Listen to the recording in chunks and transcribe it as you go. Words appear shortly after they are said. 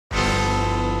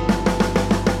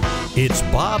It's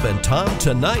Bob and Tom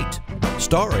Tonight,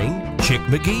 starring Chick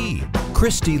McGee,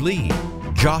 Christy Lee,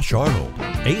 Josh Arnold,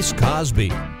 Ace Cosby,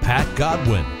 Pat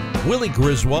Godwin, Willie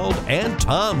Griswold, and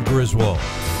Tom Griswold.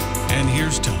 And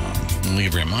here's Tom. Thank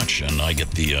you very much, and I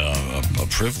get the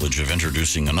privilege of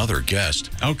introducing another guest.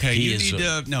 Okay, he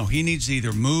needs to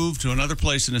either move to another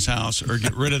place in his house or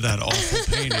get rid of that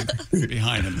awful painting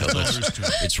behind him.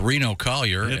 It's Reno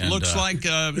Collier. It looks like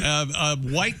a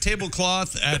white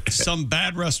tablecloth at some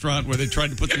bad restaurant where they tried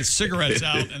to put the cigarettes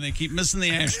out and they keep missing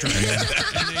the ashtray.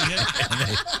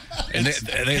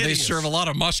 They serve a lot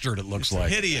of mustard, it looks like.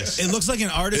 Hideous. It looks like an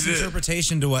artist's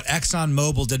interpretation to what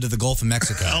ExxonMobil did to the Gulf of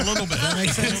Mexico. A little bit. That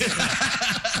makes sense.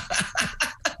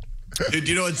 Dude,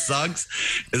 you know what sucks?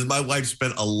 Is my wife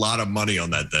spent a lot of money on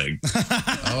that thing.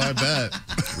 Oh, I bet.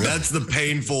 That's the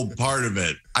painful part of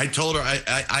it. I told her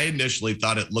I initially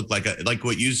thought it looked like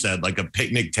what you said, like a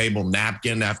picnic table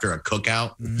napkin after a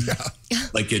cookout. Yeah.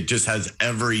 Like it just has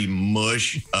every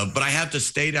mush. But I have to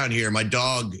stay down here. My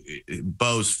dog,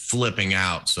 Bo's flipping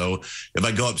out. So if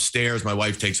I go upstairs, my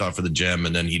wife takes off for the gym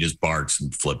and then he just barks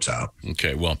and flips out.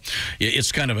 Okay, well,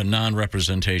 it's kind of a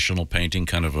non-representational painting,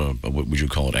 kind of a, what would you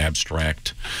call it,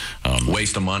 abstract?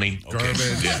 Waste of money. Okay.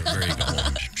 Garbage. Yeah, there you go.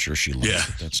 I'm sure she loves Yeah.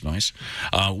 it. That's nice.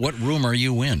 What room are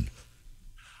you in?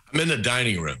 I'm in the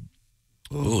dining room.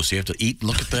 Oh, so you have to eat and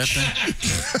look at that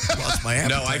thing? Lost my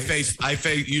appetite. No, I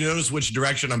face. You notice which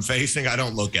direction I'm facing? I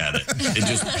don't look at it. It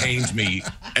just pains me.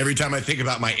 Every time I think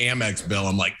about my Amex bill,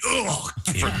 I'm like, oh,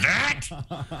 for that?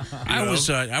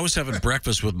 I was having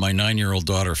breakfast with my 9-year-old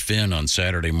daughter, Finn, on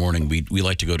Saturday morning. We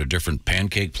like to go to different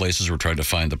pancake places. We're trying to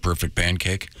find the perfect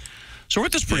pancake. So we're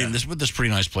at this pretty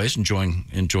nice place,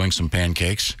 enjoying some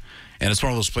pancakes. And it's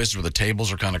one of those places where the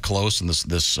tables are kind of close, and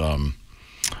this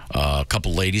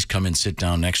couple ladies come and sit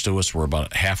down next to us. We're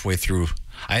about halfway through.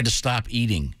 I had to stop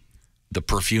eating. The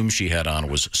perfume she had on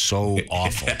was so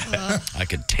awful. I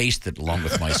could taste it along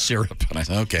with my syrup. And I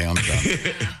thought, okay, I'm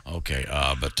done. Okay,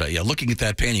 but looking at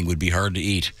that painting would be hard to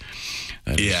eat.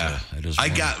 That is I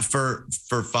got for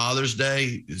Father's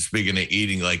Day, speaking of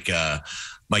eating, like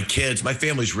my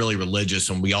family's really religious,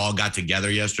 and we all got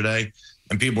together yesterday,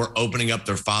 and people were opening up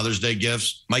their Father's Day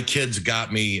gifts. My kids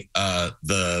got me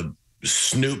the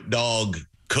Snoop Dogg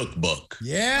cookbook.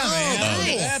 Yeah, man.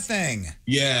 Nice. That thing.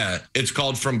 Yeah, it's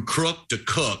called From Crook to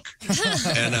Cook.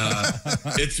 And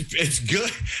it's good.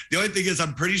 The only thing is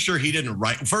I'm pretty sure he didn't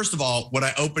write. First of all, when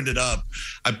I opened it up,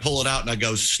 I pull it out and I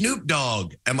go, Snoop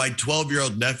Dogg. And my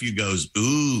 12-year-old nephew goes,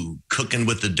 ooh, cooking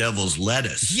with the devil's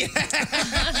lettuce. Yeah.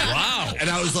 Wow. And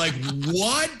I was like,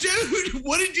 what, dude?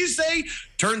 What did you say?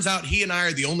 Turns out he and I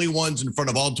are the only ones in front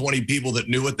of all 20 people that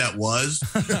knew what that was.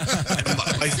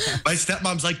 my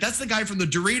stepmom's like, that's the guy from the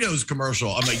Doritos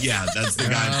commercial. I'm like, yeah, that's the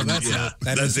guy.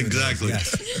 That's exactly.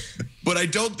 Yes. But I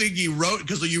don't think he wrote,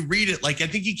 because you read it, like I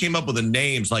think he came up with the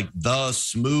names like the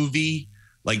Smoothie,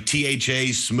 like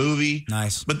THA Smoothie.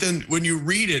 Nice. But then when you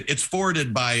read it, it's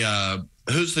forwarded by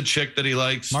who's the chick that he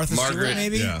likes? Martha Stewart,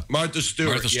 maybe? Yeah. Martha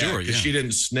Stewart, because she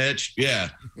didn't snitch. Yeah.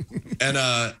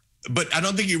 And but I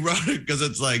don't think he wrote it because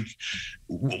it's like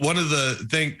one of the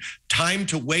thing, time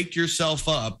to wake yourself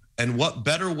up. And what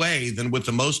better way than with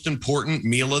the most important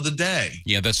meal of the day?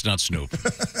 Yeah, that's not Snoop.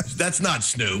 That's not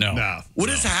Snoop. No. What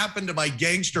has happened to my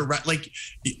gangster? Like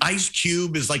Ice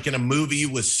Cube is like in a movie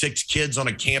with 6 kids on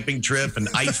a camping trip, and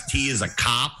Ice-T is a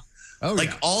cop. Oh,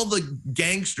 like all the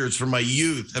gangsters from my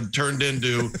youth have turned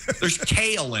into, there's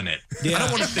kale in it. Yeah. I don't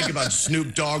want to think about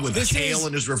Snoop Dogg with kale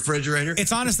in his refrigerator.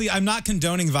 It's honestly, I'm not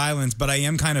condoning violence, but I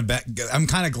am kind of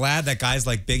glad that guys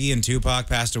like Biggie and Tupac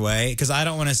passed away, because I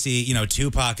don't want to see,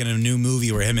 Tupac in a new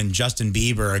movie where him and Justin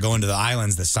Bieber are going to the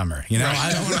islands this summer. Right.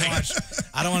 I don't want to watch.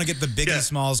 I don't want to get the Biggie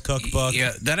Smalls cookbook.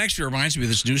 Yeah, that actually reminds me of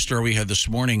this news story we had this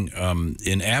morning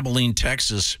in Abilene,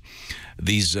 Texas.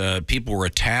 These people were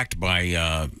attacked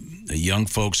by young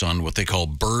folks on what they call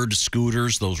bird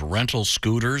scooters, those rental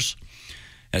scooters.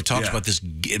 And it talks about this.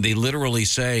 They literally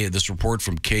say, this report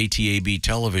from KTAB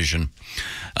television,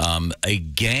 a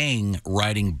gang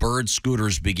riding bird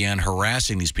scooters began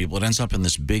harassing these people. It ends up in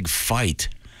this big fight.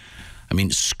 I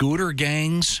mean, scooter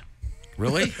gangs?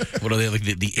 Really? What are they, like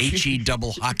the HE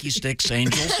double hockey sticks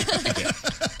angels?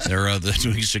 They're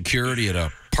doing security at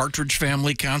a Partridge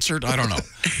Family concert? I don't know.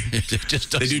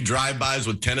 They do drive-bys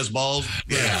with tennis balls?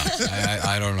 Yeah,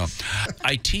 I don't know.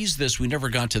 I teased this. We never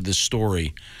got to this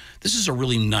story. This is a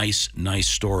really nice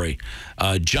story.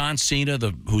 John Cena,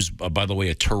 who's, by the way,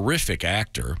 a terrific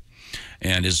actor,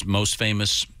 and is most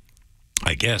famous,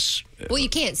 I guess. Well, you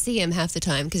can't see him half the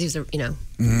time because he's a,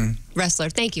 Wrestler.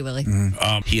 Thank you, Willie.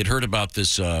 He had heard about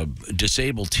this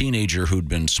disabled teenager who'd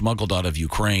been smuggled out of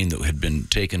Ukraine that had been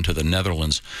taken to the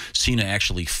Netherlands. Cena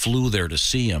actually flew there to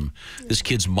see him. This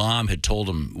kid's mom had told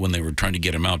him when they were trying to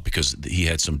get him out because he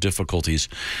had some difficulties.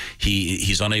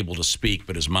 He's unable to speak,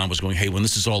 but his mom was going, hey, when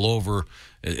this is all over,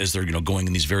 as they're going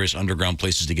in these various underground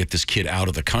places to get this kid out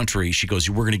of the country, she goes,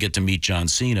 we're going to get to meet John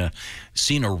Cena.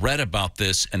 Cena read about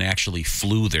this and actually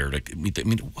flew there to meet. I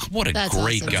mean, what a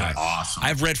great guy. Awesome.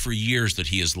 I've read for years that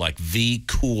he is like the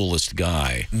coolest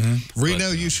guy. Reno,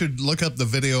 you should look up the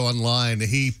video online.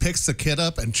 He picks the kid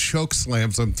up and choke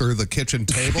slams him through the kitchen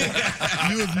table.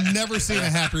 You have never seen a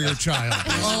happier child.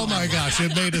 Oh my gosh,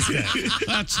 it made his day.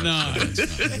 That's not.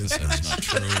 That's not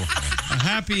true. A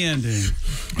happy ending.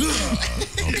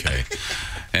 Okay.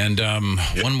 And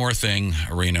one more thing,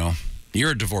 Reno.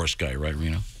 You're a divorced guy, right,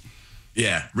 Reno?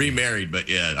 Yeah, remarried, but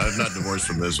yeah, I'm not divorced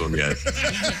from this one yet.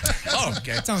 Oh,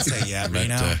 okay. Don't say yeah,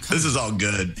 Reno. This is all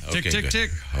good. Tick, tick, tick.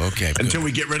 Okay. Until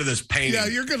we get rid of this painting. Yeah,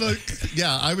 you're going to,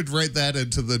 I would write that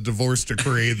into the divorce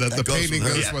decree that the painting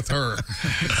goes with her.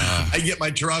 I get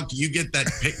my truck, you get that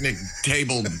picnic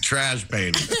table trash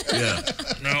painting. Yeah.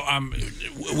 No,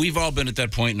 we've all been at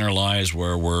that point in our lives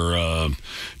where we're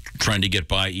trying to get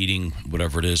by eating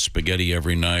whatever it is, spaghetti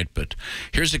every night. But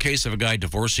here's the case of a guy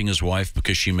divorcing his wife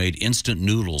because she made instant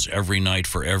noodles every night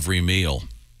for every meal.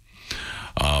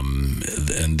 And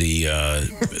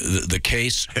the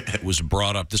case was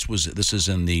brought up. This is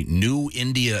in the New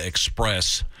India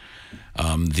Express.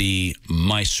 The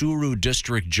Mysuru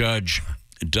district judge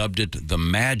dubbed it the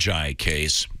Magi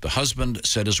case. The husband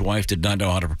said his wife did not know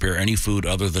how to prepare any food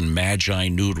other than Magi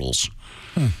noodles.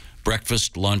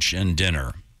 Breakfast, lunch, and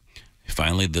dinner.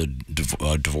 Finally, the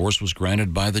divorce was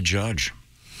granted by the judge.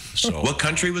 So, what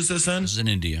country was this in? This is in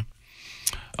India.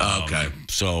 Okay.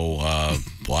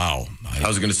 Wow. I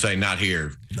was going to say not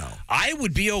here. No. I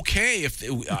would be okay if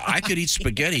I could eat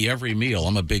spaghetti every meal.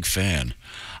 I'm a big fan.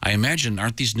 I imagine,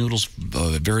 aren't these noodles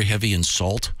very heavy in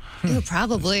salt? Ooh,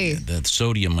 probably. The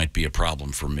sodium might be a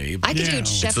problem for me. I could do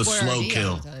Chef It's a slow Boyardee kill.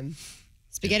 all the time.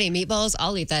 Spaghetti and meatballs,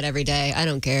 I'll eat that every day. I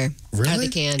don't care. Really? Out of the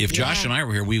can. If Josh and I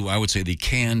were here, I would say the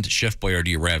canned Chef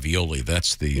Boyardee ravioli.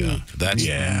 That's the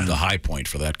high point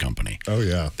for that company. Oh,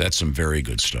 yeah. That's some very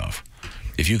good stuff.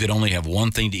 If you could only have one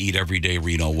thing to eat every day,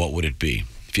 Reno, what would it be?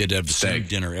 If you had to have the same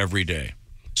dinner every day.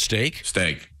 Steak?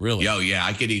 Steak. Really? Yo, yeah,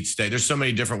 I could eat steak. There's so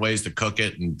many different ways to cook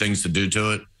it and things to do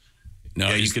to it. No,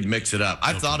 Yeah, you could mix it up.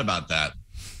 I've thought about that.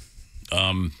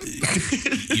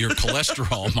 Your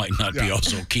cholesterol might not be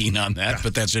also keen on that,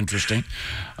 but that's interesting.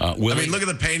 Willie? I mean, look at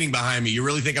the painting behind me. You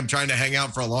really think I'm trying to hang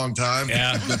out for a long time?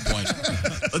 Yeah, good point.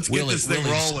 Let's get this thing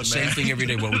rolling, same man. thing every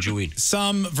day. What would you eat?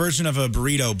 Some version of a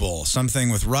burrito bowl, something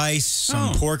with rice,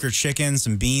 some pork or chicken,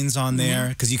 some beans on there,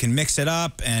 because you can mix it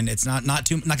up, and it's not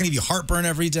going to give you heartburn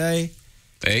every day.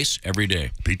 Ace, every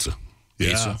day. Pizza.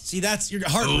 Pizza. See, that's your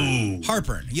heartburn.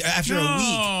 Heartburn. After a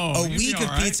you'd be week of all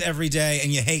right. pizza every day,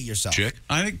 and you hate yourself. Chick?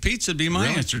 I think pizza would be my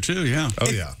answer, too, yeah. Oh,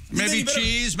 yeah. Maybe you better-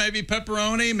 cheese, maybe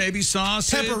pepperoni, maybe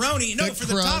sausage. Pepperoni. No, Thick for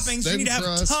the crust, toppings, you thin need to have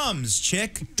crust. Tums,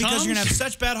 chick, because you're going to have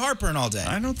such bad heartburn all day.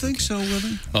 I don't think so,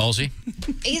 Willie. Halsey?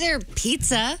 Either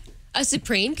pizza, a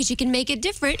supreme, because you can make it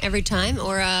different every time,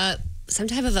 or some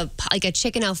type of a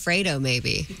chicken Alfredo,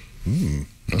 maybe.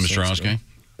 Mr. Oskey?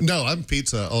 No, I'm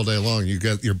pizza all day long. You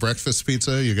got your breakfast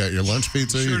pizza, you got your lunch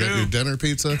pizza, you got your dinner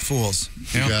pizza. Fools.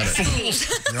 You got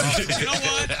it. You know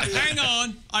what? Hang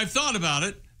on. I've thought about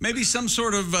it. Maybe some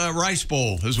sort of rice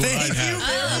bowl is what I'd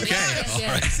have. Okay,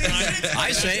 all right.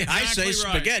 I say Exactly right.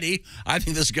 spaghetti. I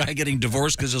think this guy getting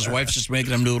divorced because his wife's just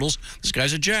making him noodles, this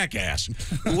guy's a jackass.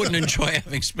 Who wouldn't enjoy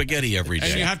having spaghetti every And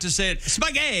you day? have to say it,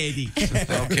 spaghetti.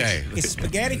 Okay. It's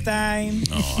spaghetti time.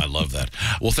 Oh, I love that.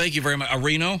 Well, thank you very much.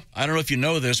 Reno, I don't know if you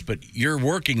know this, but you're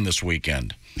working this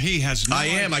weekend. He has no I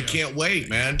am. idea. I can't wait,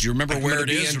 man. Do you remember I'm where gonna it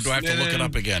be is, in- or do I have to look it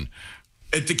up again?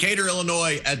 At Decatur,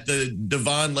 Illinois, at the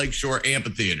Devon Lakeshore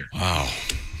Amphitheater. Wow.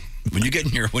 When you get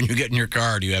in your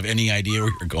car, do you have any idea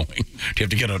where you're going? Do you have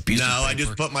to get a piece of No, paper? I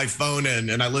just put my phone in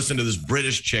and I listened to this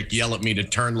British chick yell at me to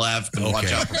turn left and watch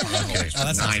out for potholes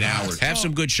for 9 hours. Have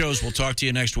some good shows. We'll talk to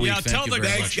you next week. Yeah, Thank tell you the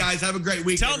very Thanks, much. guys. Have a great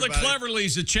week. Tell everybody. the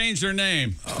Cleverleys to change their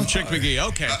name from Chick McGee.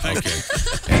 Okay, thank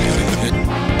you.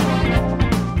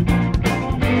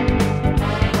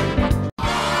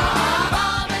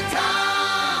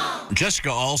 Jessica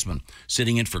Alsman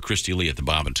sitting in for Christy Lee at the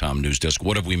Bob and Tom News Desk.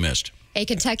 What have we missed? A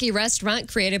Kentucky restaurant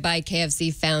created by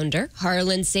KFC founder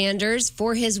Harlan Sanders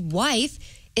for his wife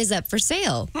is up for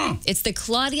sale. It's the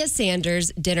Claudia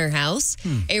Sanders Dinner House,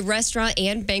 a restaurant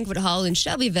and banquet hall in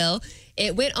Shelbyville.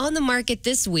 It went on the market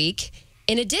this week,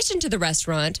 In addition to the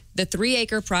restaurant, the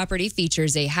 3-acre property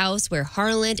features a house where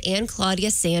Harland and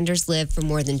Claudia Sanders lived for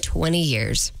more than 20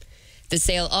 years. The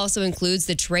sale also includes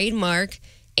the trademark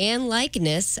and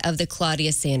likeness of the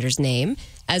Claudia Sanders name,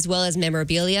 as well as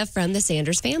memorabilia from the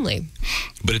Sanders family.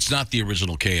 But it's not the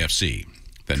original KFC.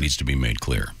 That needs to be made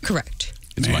clear. Correct.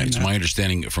 It's my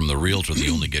understanding from the realtor they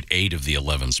only get 8 of the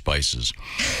 11 spices.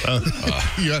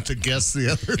 You have to guess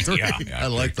the other 3. Yeah, I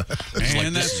like that.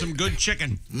 And that's some good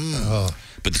chicken.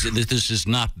 But this is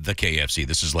not the KFC.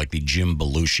 This is like the Jim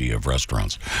Belushi of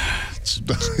restaurants. It's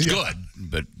good,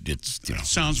 but it's, you know.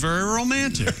 Sounds very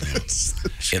romantic.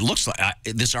 It looks like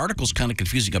this article's kind of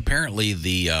confusing. Apparently,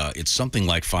 it's something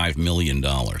like $5 million.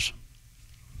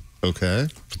 Okay.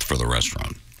 For the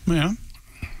restaurant. Yeah.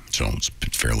 So it's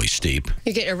fairly steep.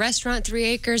 You get a restaurant, 3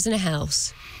 acres, and a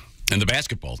house. And the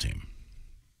basketball team.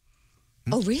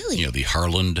 Oh, really? You know, the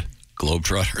Harland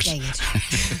Globetrotters. Dang it.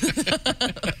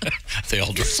 They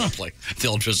all dress up like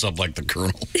the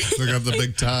Colonel. They got the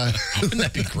big tie. Wouldn't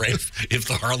that be great if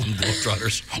the Harlem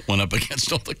Globetrotters went up against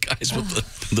all the guys with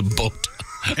the boat?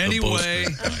 Anyway,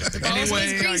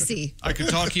 greasy. I could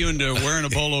talk you into wearing a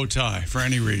bolo tie for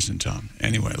any reason, Tom.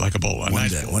 Anyway, like a bolo. One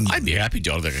day. I'd be happy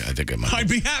to. I think I might. I'd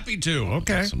be happy to.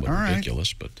 Okay. Somewhat All right.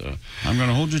 ridiculous, but I'm going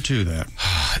to hold you to that.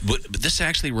 but this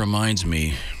actually reminds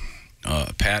me,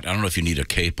 Pat. I don't know if you need a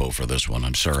capo for this one.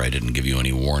 I'm sorry I didn't give you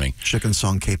any warning. Chicken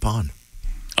song capon.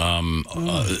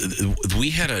 We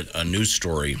had a news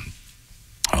story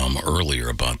earlier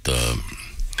about the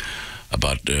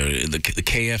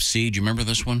KFC. Do you remember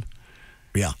this one?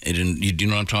 Yeah. Do you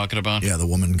know what I'm talking about? Yeah, the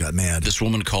woman got mad. This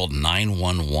woman called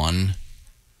 911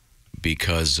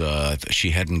 because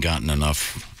she hadn't gotten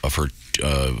enough of her,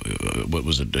 what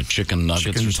was it, chicken nuggets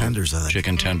Chicken or something? tenders, I think.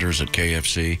 Chicken tenders at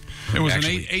KFC. It was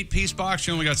Actually, an 8-piece box.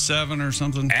 You only got 7 or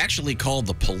something. Actually called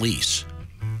the police.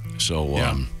 So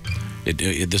Yeah.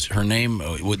 her name,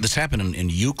 this happened in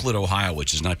Euclid, Ohio,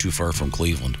 which is not too far from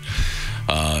Cleveland.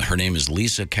 Her name is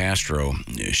Lisa Castro.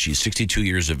 She's 62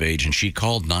 years of age, and she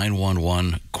called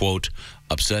 911, quote,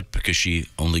 upset because she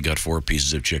only got 4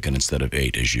 pieces of chicken instead of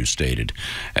 8, as you stated,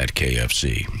 at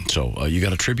KFC. So you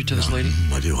got a tribute to this lady?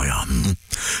 I do, yeah.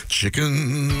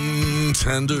 Chicken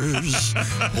tenders,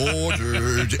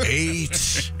 ordered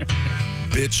 8.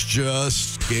 Bitch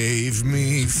just gave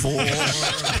me 4. Come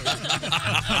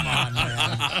on,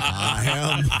 man. I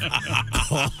am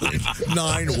calling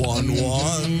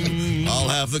 911. I'll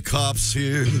have the cops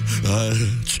here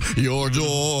at your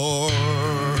door.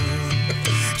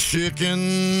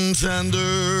 Chicken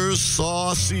tender,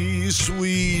 saucy,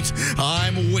 sweet.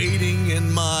 I'm waiting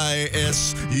in my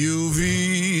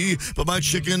SUV, but my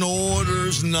chicken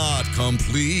order's not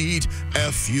complete.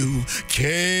 F you,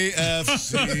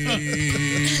 KFC.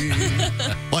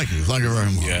 Thank you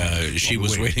very much. Yeah, she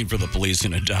was waiting for the police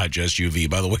in a Dodge SUV.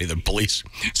 By the way, the police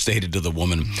stated to the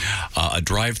woman, a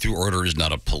drive-through order is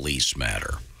not a police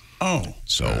matter. Oh.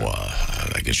 So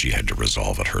I guess she had to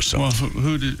resolve it herself. Well,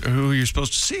 who are you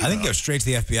supposed to see? I think go straight to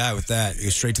the FBI with that. Go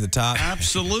straight to the top.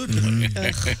 Absolutely.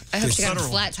 I hope she got a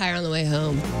flat tire on the way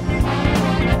home.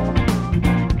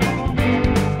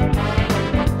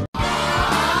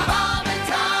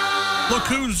 Look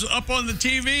who's up on the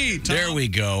TV, Tom. There we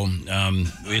go.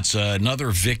 It's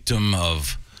another victim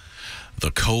of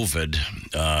the COVID.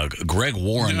 Greg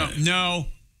Warren. No.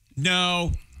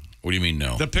 What do you mean,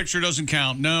 no? The picture doesn't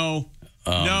count. No,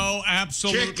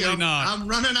 absolutely Chick, not. I'm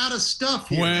running out of stuff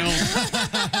here. Well,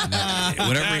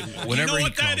 whenever you know he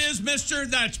what that calls. is, mister?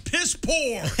 That's piss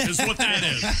poor is what that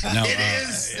is. Now,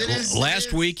 It is.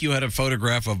 last week you had a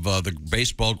photograph of the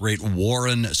baseball great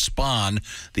Warren Spahn.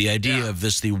 The idea of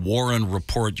this, the Warren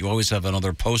Report, you always have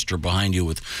another poster behind you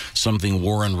with something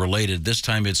Warren related. This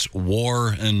time it's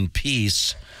War and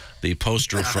Peace. The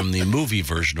poster from the movie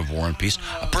version of War and Peace,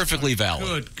 perfectly valid.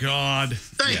 Good God.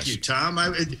 Thank you, Tom.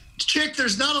 Chick,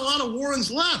 there's not a lot of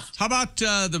Warrens left. How about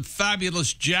the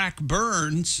fabulous Jack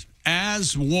Burns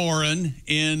as Warren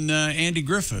in the Andy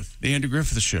Griffith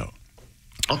Show?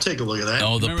 I'll take a look at that.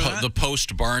 Oh, Remember that? the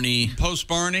post Barney. Post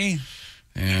Barney?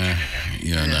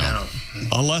 No.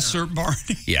 A lesser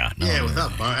Barney? Yeah, no. Yeah,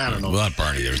 without Barney, I don't know. Without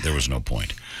Barney, there was no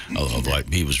point. Although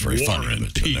he was very War funny, and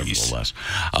but peace. nevertheless.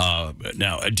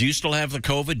 Now, do you still have the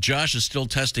COVID? Josh is still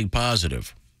testing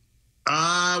positive.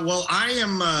 Well, I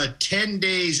am 10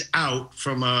 days out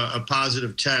from a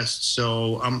positive test,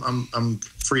 so I'm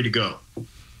free to go.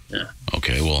 Yeah.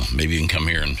 Okay, well, maybe you can come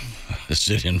here and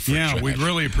sit in for Yeah, Josh. we'd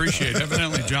really appreciate it.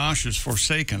 Evidently, Josh has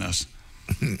forsaken us.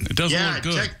 It doesn't look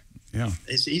good.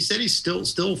 He said he's still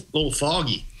a little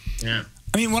foggy. Yeah.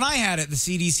 I mean, when I had it, the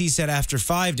CDC said after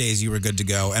 5 days you were good to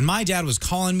go. And my dad was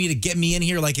calling me to get me in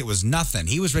here like it was nothing.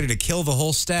 He was ready to kill the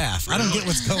whole staff. I don't get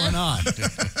what's going on.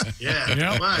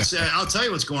 Yeah. Well, I'll tell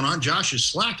you what's going on. Josh is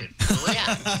slacking.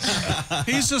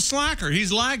 He's a slacker.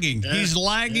 He's lagging. Yeah. He's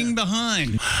lagging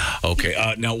behind. Okay.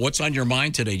 Now, what's on your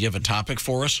mind today? Do you have a topic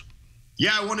for us?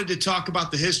 Yeah, I wanted to talk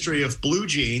about the history of blue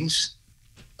jeans.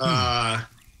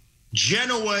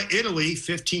 Genoa, Italy,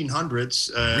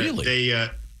 1500s. Really?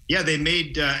 They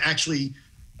made actually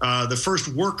the first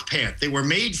work pant. They were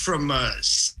made from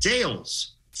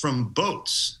sails from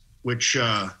boats, which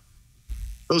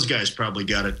those guys probably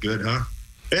got it good, huh?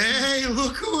 Hey,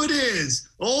 look who it is.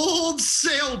 Old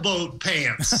sailboat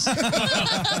pants.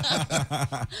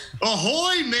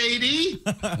 Ahoy, matey.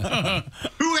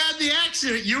 Who had the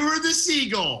accident? You were the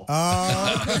seagull.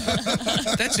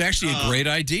 That's actually a great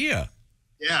idea.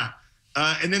 Yeah.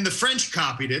 And then the French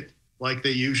copied it, like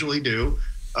they usually do.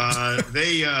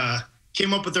 They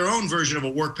came up with their own version of a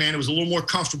work pant. It was a little more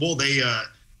comfortable. They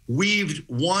weaved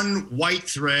one white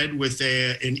thread with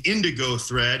an indigo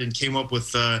thread and came up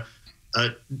with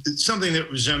something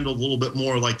that resembled a little bit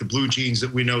more like the blue jeans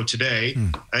that we know today.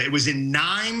 It was in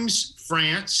Nimes,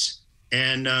 France,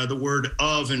 and the word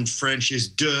of in French is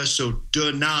de, so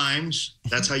de Nimes.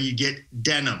 That's how you get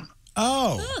denim.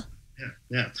 Oh.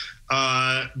 Yeah.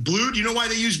 Blue, do you know why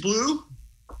they use blue?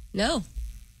 No.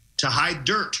 To hide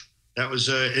dirt. That was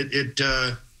it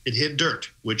hid dirt,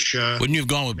 which Wouldn't you have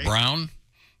gone with brown?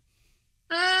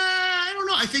 I don't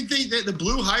know. I think the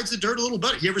blue hides the dirt a little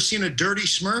better. You ever seen a dirty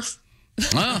Smurf?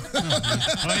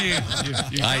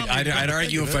 I'd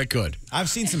argue if I could. I've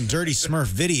seen some dirty Smurf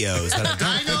videos. That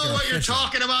I know what you're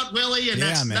talking about, Willie, and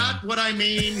that's not what I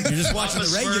mean. You're just watching the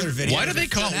regular video. Why do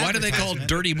they call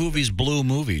dirty movies blue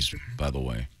movies, by the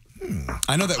way?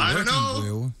 I know that I don't know.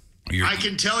 blue. I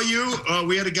can tell you,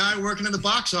 we had a guy working in the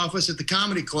box office at the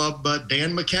comedy club,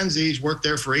 Dan McKenzie. He's worked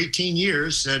there for 18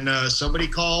 years, and somebody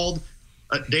called.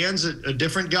 Dan's a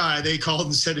different guy. They called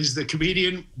and said, is the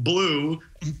comedian blue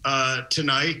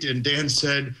tonight? And Dan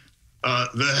said,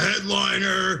 the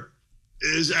headliner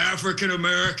is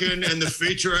African-American and the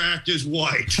feature act is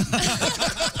white.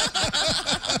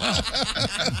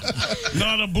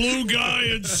 Not a blue guy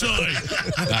in sight.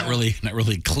 Not really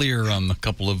clear on a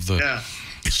couple of the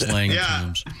slang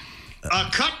terms.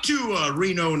 Cut to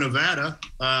Reno, Nevada.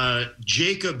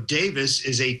 Jacob Davis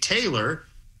is a tailor,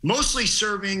 mostly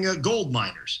serving gold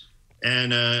miners.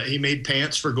 And he made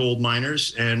pants for gold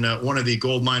miners. And one of the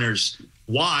gold miners'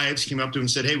 wives came up to him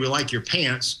and said, hey, we like your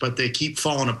pants, but they keep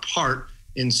falling apart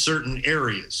in certain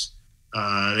areas.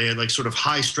 They had like sort of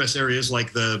high stress areas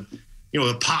like the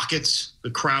pockets,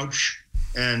 the crouch.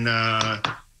 And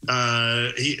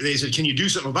they said, can you do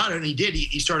something about it? And he did.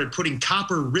 He started putting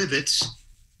copper rivets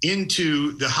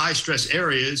into the high stress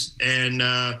areas, and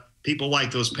people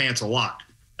liked those pants a lot.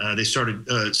 They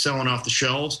started selling off the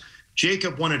shelves.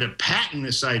 Jacob wanted to patent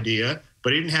this idea,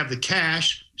 but he didn't have the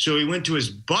cash. So he went to his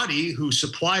buddy who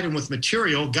supplied him with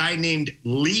material, a guy named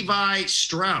Levi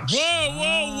Strauss. Whoa.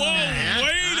 Yeah.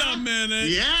 Wait a minute.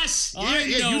 Yes. I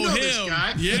you know him. this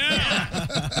guy. Yeah.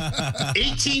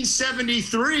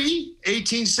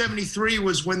 1873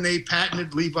 was when they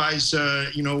patented Levi's,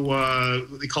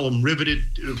 they call them riveted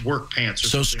work pants.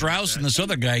 So Strauss and this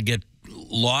other guy get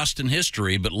lost in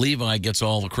history, but Levi gets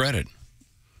all the credit.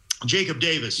 Jacob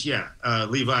Davis,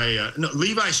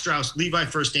 Levi Strauss. Levi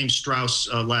first name,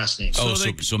 Strauss last name. So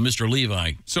Mr.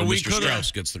 Levi. So Mr.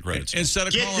 Strauss gets the credits. Instead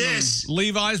of calling them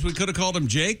Levi's, we could have called them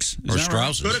Jakes. Or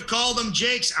Strausses. Could have called them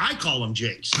Jakes. I call them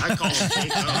Jakes. I call them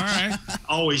Jakes. All right.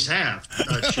 Always have.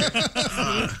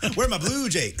 Where are my blue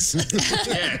Jakes?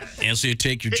 Yeah. And so you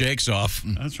take your Jakes off.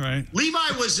 That's right.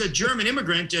 Levi was a German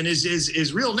immigrant, and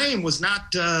his real name was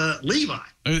not Levi.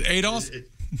 Adolf?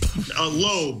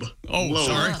 Loeb. Oh, Loeb.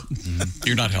 sorry.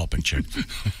 You're not helping, Chick.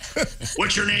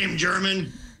 What's your name,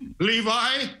 German?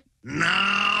 Levi? No,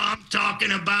 I'm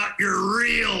talking about your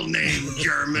real name,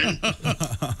 German.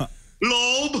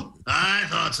 Loeb? I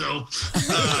thought so.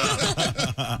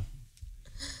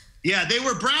 Yeah, they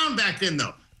were brown back then,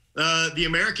 though. The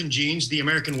American jeans, the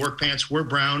American work pants were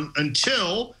brown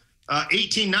until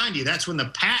 1890. That's when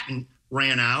the patent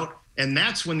ran out. And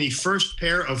that's when the first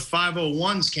pair of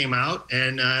 501s came out,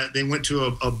 and they went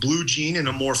to a blue jean and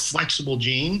a more flexible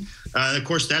jean. Of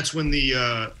course, that's when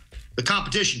the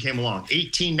competition came along.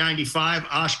 1895,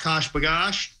 Oshkosh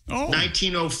Bagosh.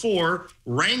 1904,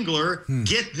 Wrangler.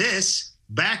 Get this.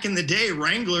 Back in the day,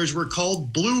 Wranglers were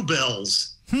called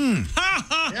Bluebells.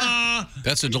 Yeah.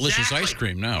 That's a delicious ice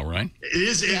cream now, right? It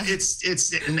is.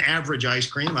 It's an average ice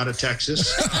cream out of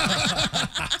Texas.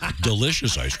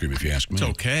 Delicious ice cream, if you ask me. It's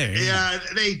okay. Yeah,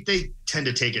 they tend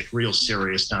to take it real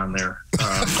serious down there.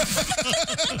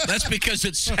 That's because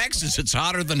it's Texas. It's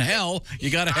hotter than hell. You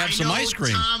got to have some ice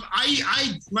cream. Tom,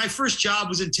 my first job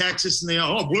was in Texas, and they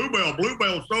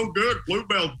Bluebell's so good.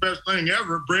 Bluebell's best thing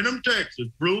ever. Brenham, Texas,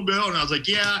 Bluebell. And I was like,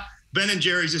 yeah, Ben and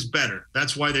Jerry's is better.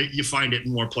 That's why you find it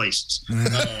in more places.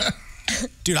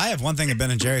 Dude, I have one thing at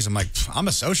Ben & Jerry's. I'm like, I'm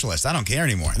a socialist. I don't care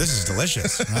anymore. This is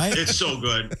delicious, right? It's so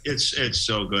good. It's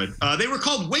so good. They were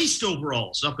called waist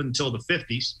overalls up until the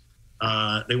 50s.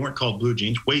 They weren't called blue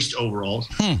jeans, waist overalls.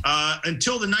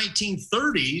 Until the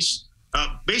 1930s,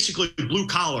 basically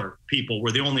blue-collar people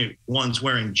were the only ones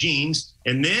wearing jeans.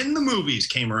 And then the movies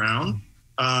came around.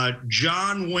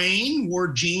 John Wayne wore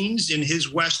jeans in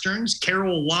his Westerns.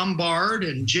 Carole Lombard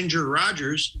and Ginger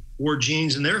Rogers wore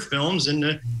jeans in their films,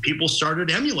 and people started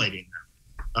emulating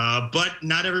them. But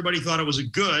not everybody thought it was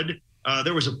good.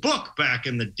 There was a book back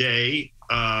in the day.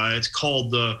 It's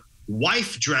called The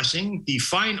Wife Dressing, The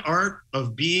Fine Art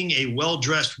of Being a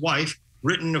Well-Dressed Wife,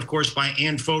 written, of course, by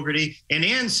Anne Fogarty. And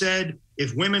Anne said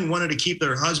if women wanted to keep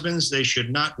their husbands, they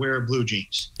should not wear blue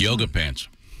jeans. Yoga pants.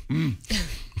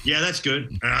 Yeah, that's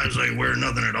good. I was like, wear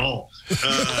nothing at all.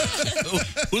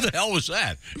 Who the hell was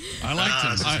that? I like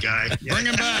this guy. Bring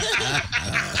him back.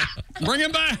 Bring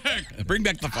him back. Bring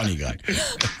back the funny guy.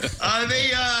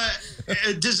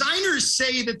 Designers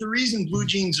say that the reason blue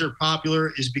jeans are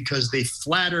popular is because they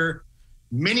flatter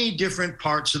many different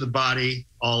parts of the body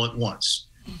all at once.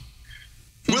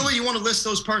 Willie, you want to list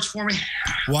those parts for me?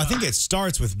 Well, I think it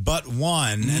starts with butt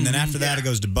 1, and then after that it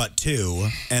goes to butt 2,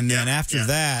 and then after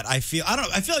that I feel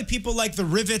like people like the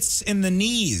rivets in the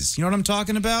knees. You know what I'm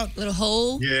talking about? Little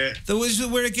hole. Yeah.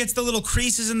 Where it gets the little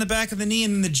creases in the back of the knee,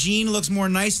 and then the jean looks more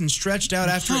nice and stretched out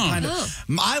after it kind of.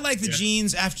 I like the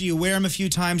jeans after you wear them a few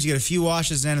times, you get a few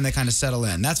washes in, and they kind of settle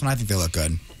in. That's when I think they look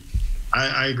good.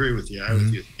 I agree with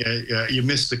you. You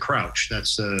missed the crouch.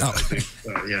 That's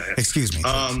Excuse me.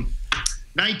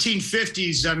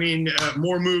 1950s,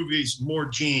 more movies, more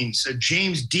jeans.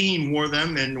 James Dean wore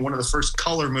them in one of the first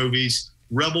color movies,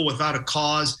 Rebel Without a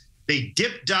Cause. They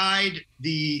dip-dyed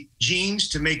the jeans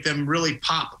to make them really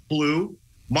pop blue.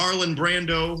 Marlon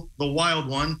Brando, the wild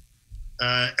one.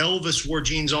 Elvis wore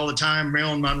jeans all the time.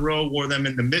 Marilyn Monroe wore them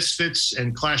in The Misfits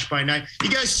and Clash by Night. You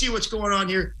guys see what's going on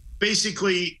here?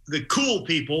 Basically, the cool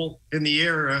people in the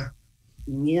era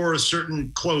wore a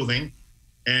certain clothing.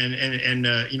 And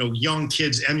young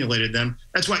kids emulated them.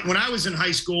 That's why when I was in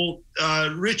high school,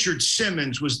 Richard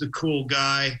Simmons was the cool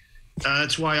guy.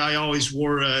 That's why I always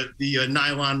wore the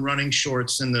nylon running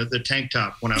shorts and the tank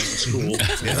top when I was in school.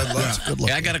 Good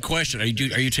luck. I got a question. Are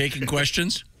you taking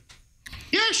questions?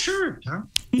 Yeah, sure, Tom.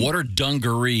 What are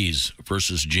dungarees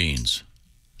versus jeans?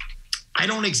 I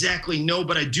don't exactly know,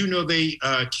 but I do know they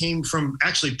came from,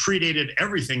 actually predated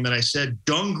everything that I said.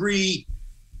 Dungri,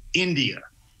 India.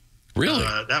 Really?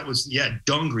 That was,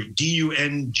 Dungri,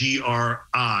 D-U-N-G-R-I,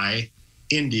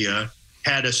 India,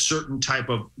 had a certain type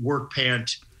of work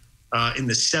pant in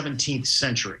the 17th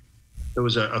century. There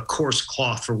was a coarse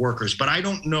cloth for workers, but I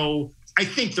don't know. I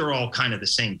think they're all kind of the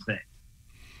same thing.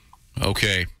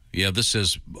 Okay. Yeah, this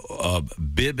says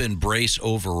bib and brace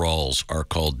overalls are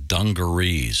called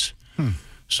dungarees.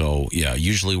 So,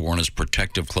 usually worn as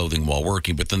protective clothing while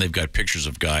working, but then they've got pictures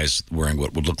of guys wearing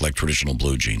what would look like traditional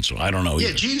blue jeans. So I don't know.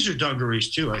 Yeah, jeans are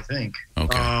dungarees too, I think.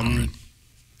 Okay. Right.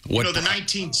 What the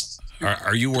 19th?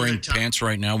 Are you wearing pants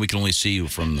right now? We can only see you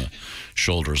from the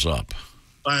shoulders up.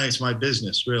 It's my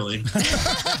business, really.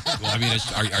 Well,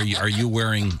 are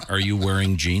you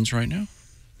wearing jeans right now?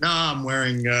 No, I'm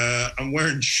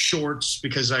wearing shorts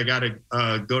because I got to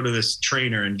go to this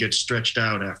trainer and get stretched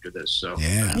out after this. So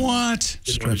what?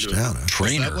 Stretched out. Huh?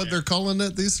 Trainer. Is that what they're calling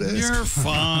it these days? You're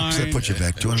fine. Does that put you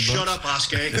back $200? Shut up,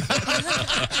 Oskay.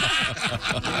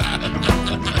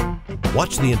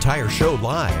 Watch the entire show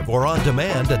live or on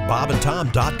demand at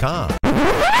bobandtom.com.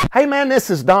 Hey man, this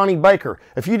is Donnie Baker.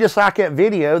 If you just like that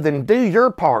video, then do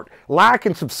your part. Like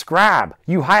and subscribe.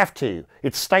 You have to.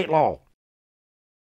 It's state law.